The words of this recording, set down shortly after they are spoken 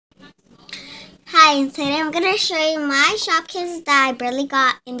guys, today I'm going to show you my Shopkins that I barely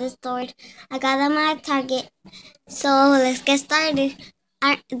got in the store. I got them at Target. So let's get started.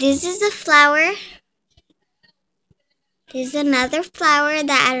 This is a flower. This is another flower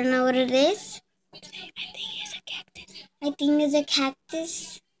that I don't know what it is. I think it's a cactus. I think it's a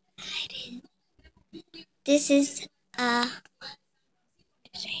cactus. This is I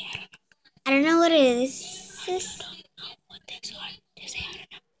don't know what it is.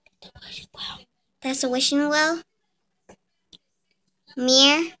 That's a wishing well.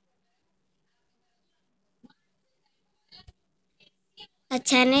 Mirror. A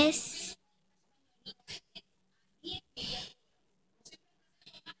tennis.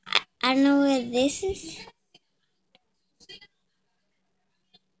 I don't know what this is.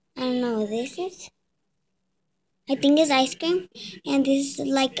 I don't know what this is. I think it's ice cream. And this is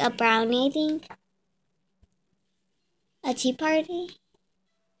like a brownie, I think. A tea party.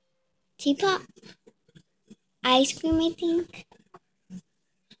 Teapot. Ice cream, I think.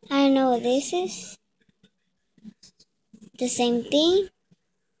 I don't know what this is. The same thing.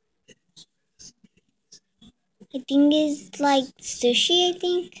 I think it's like sushi, I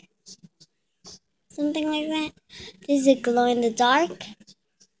think. Something like that. This is a glow in the dark.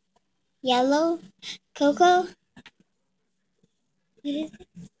 Yellow. Cocoa. What is it?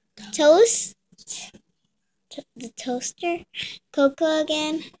 Toast. The toaster. Cocoa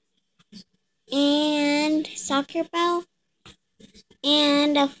again. And soccer ball.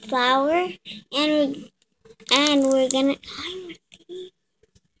 And a flower. And we're gonna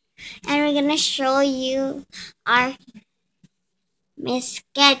show you our Miss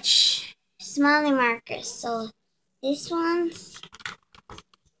Sketch smelly markers. So this one's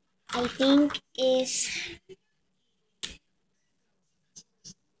I think this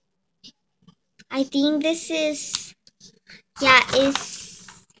is is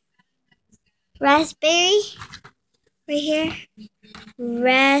raspberry right here.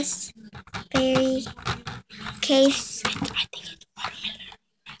 Raspberry case. I think it's watermelon.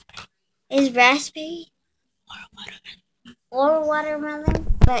 Is raspberry or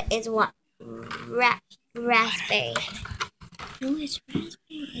watermelon, but it's what raspberry. No, it's raspberry.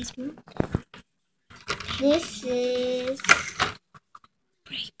 It's not. This is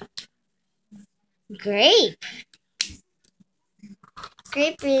grape.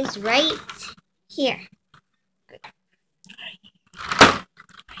 Grape is right here.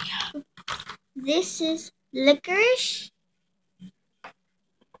 This is licorice.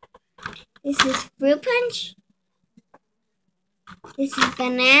 This is fruit punch. This is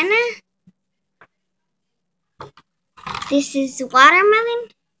banana. This is watermelon.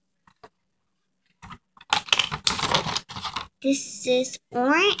 This is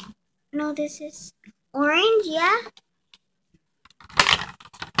orange. No, this is orange, yeah.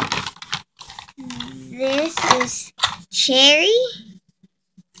 This is cherry.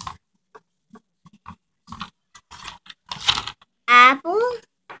 Apple.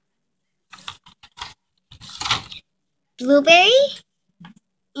 Blueberry.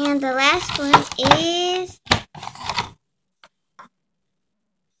 And the last one is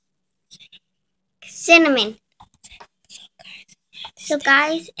cinnamon. So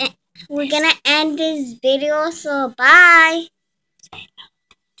guys, we're gonna end this video, so bye.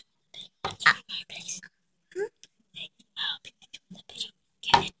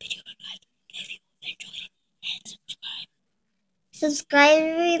 Subscribe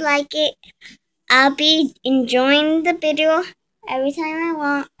if you like it. I'll be enjoying the video every time I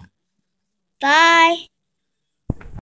want. Bye.